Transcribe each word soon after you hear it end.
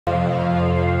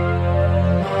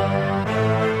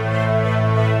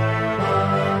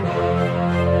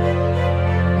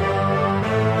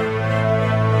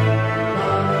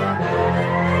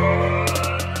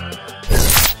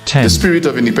10. The spirit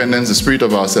of independence, the spirit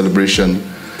of our celebration,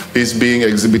 is being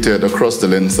exhibited across the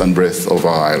length and breadth of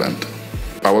our island.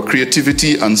 Our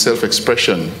creativity and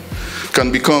self-expression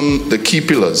can become the key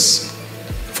pillars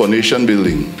for nation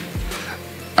building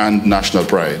and national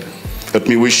pride. Let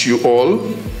me wish you all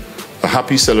a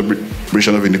happy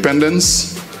celebration of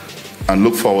independence and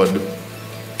look forward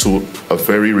to a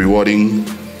very rewarding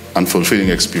and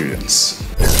fulfilling experience.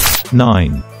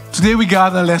 9. Today we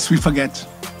gather lest we forget.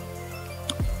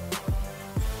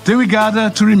 Today we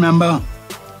gather to remember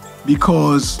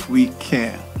because we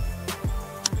care.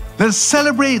 Let's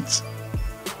celebrate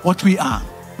what we are.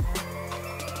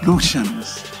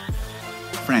 Lucians,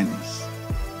 friends.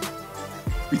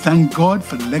 We thank God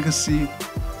for the legacy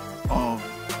of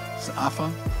Sir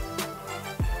Arthur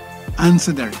and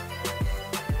Sir Derek.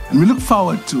 And we look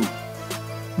forward to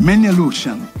many a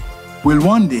Lucian will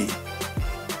one day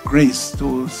grace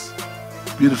those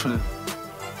beautiful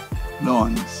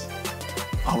lawns,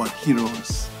 our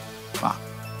heroes' park.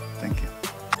 Thank you.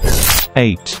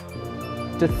 8.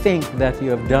 To think that you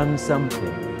have done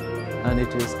something and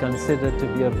it is considered to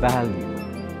be of value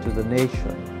to the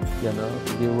nation,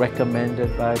 to be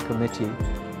recommended by a committee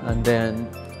and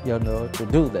then, to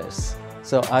do this.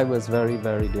 So I was very,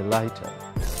 very delighted.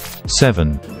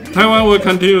 7. Taiwan will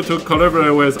continue to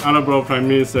collaborate with Honorable Prime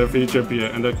Minister Felipe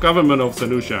and the government of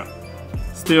St. Lucia,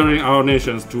 steering our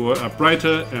nations toward a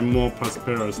brighter and more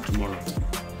prosperous tomorrow.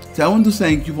 So I want to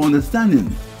thank you for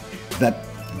understanding that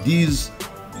these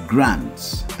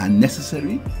grants are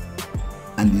necessary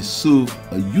and they serve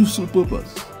a useful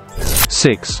purpose.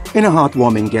 6. In a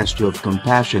heartwarming gesture of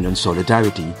compassion and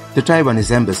solidarity, the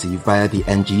Taiwanese Embassy via the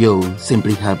NGO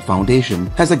Simply Help Foundation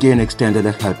has again extended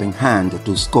a helping hand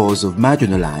to scores of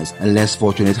marginalized and less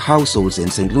fortunate households in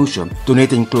St. Lucia,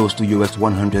 donating close to US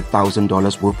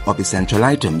 $100,000 worth of essential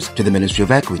items to the Ministry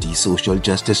of Equity, Social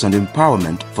Justice and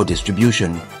Empowerment for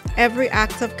distribution. Every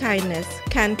act of kindness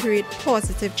can create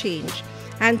positive change,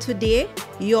 and today,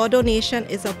 your donation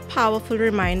is a powerful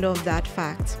reminder of that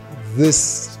fact.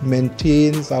 This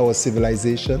maintains our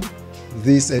civilization.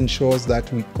 This ensures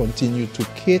that we continue to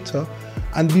cater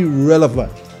and be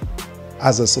relevant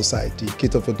as a society,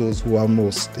 cater for those who are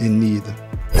most in need.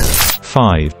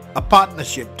 5. A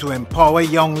partnership to empower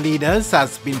young leaders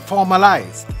has been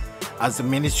formalized as the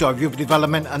Ministry of Youth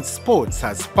Development and Sports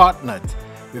has partnered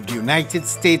with the United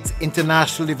States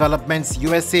International Development's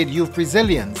USAID Youth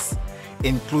Resilience,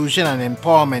 Inclusion and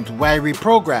Empowerment WIRE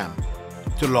program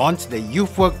to launch the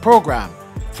Youth Work Program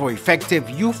for effective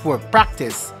youth work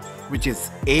practice, which is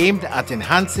aimed at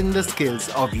enhancing the skills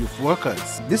of youth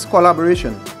workers. This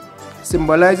collaboration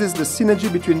symbolizes the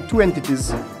synergy between two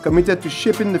entities committed to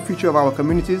shaping the future of our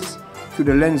communities through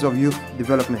the lens of youth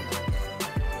development.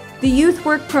 The Youth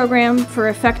Work Program for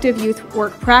Effective Youth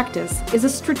Work Practice is a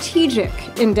strategic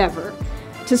endeavor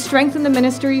to strengthen the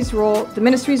ministry's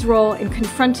role in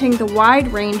confronting the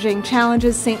wide-ranging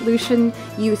challenges St. Lucian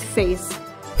youth face.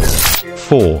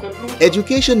 4.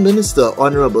 Education Minister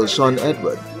Honorable Sean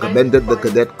Edward commended the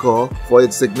Cadet Corps for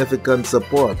its significant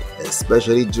support,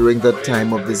 especially during the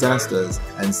time of disasters,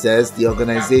 and says the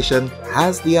organization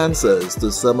has the answers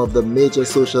to some of the major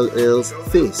social ills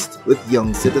faced with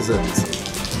young citizens.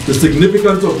 The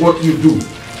significance of what you do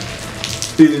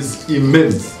is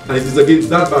immense, and it is against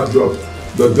that backdrop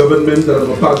the government that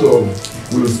I'm a part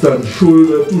of will stand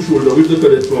shoulder to shoulder with the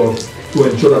Cadet Corps to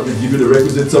ensure that we give you the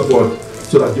requisite support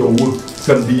so that your work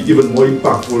can be even more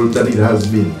impactful than it has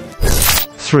been.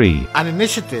 3. An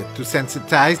initiative to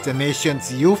sensitize the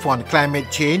nation's youth on climate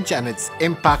change and its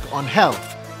impact on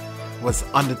health was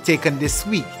undertaken this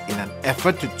week in an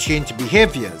effort to change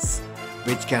behaviors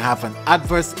which can have an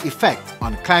adverse effect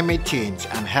on climate change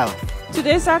and health.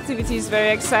 Today's activity is very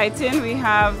exciting. We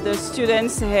have the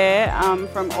students here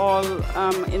from all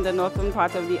in the northern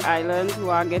part of the island who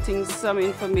are getting some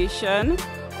information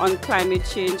on climate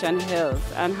change and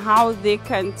health and how they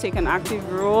can take an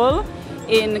active role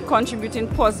in contributing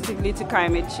positively to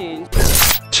climate change.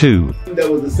 2.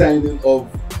 There was the signing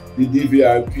of the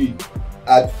DVRP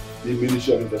at the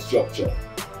Ministry of Infrastructure,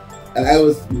 and I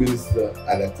was the minister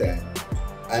at that time,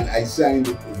 and I signed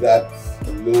that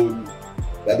loan,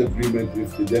 that agreement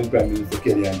with the then Prime Minister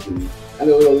Kenny Anthony, and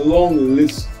there was a long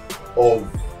list of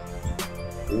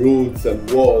roads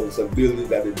and walls and buildings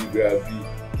that the DVRP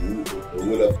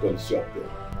would have constructed.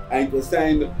 And it was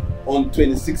signed on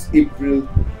 26 April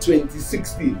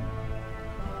 2016.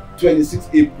 26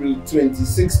 April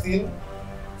 2016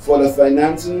 for the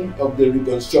financing of the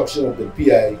reconstruction of the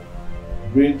PI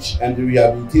Bridge and the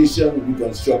rehabilitation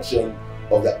reconstruction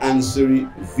of the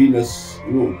Ansari Venus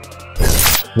Road.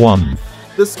 1.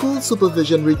 The school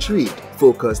supervision retreat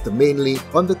focused mainly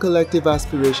on the collective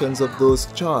aspirations of those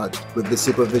charged with the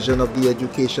supervision of the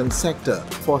education sector,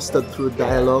 fostered through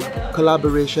dialogue,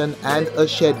 collaboration, and a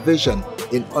shared vision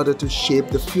in order to shape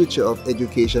the future of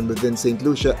education within St.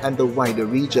 Lucia and the wider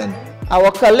region.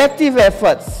 Our collective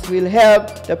efforts will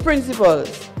help the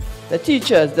principals, the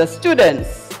teachers, the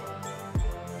students,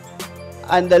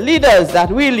 and the leaders that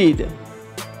we lead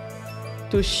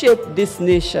to shape this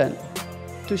nation,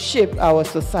 to shape our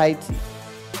society.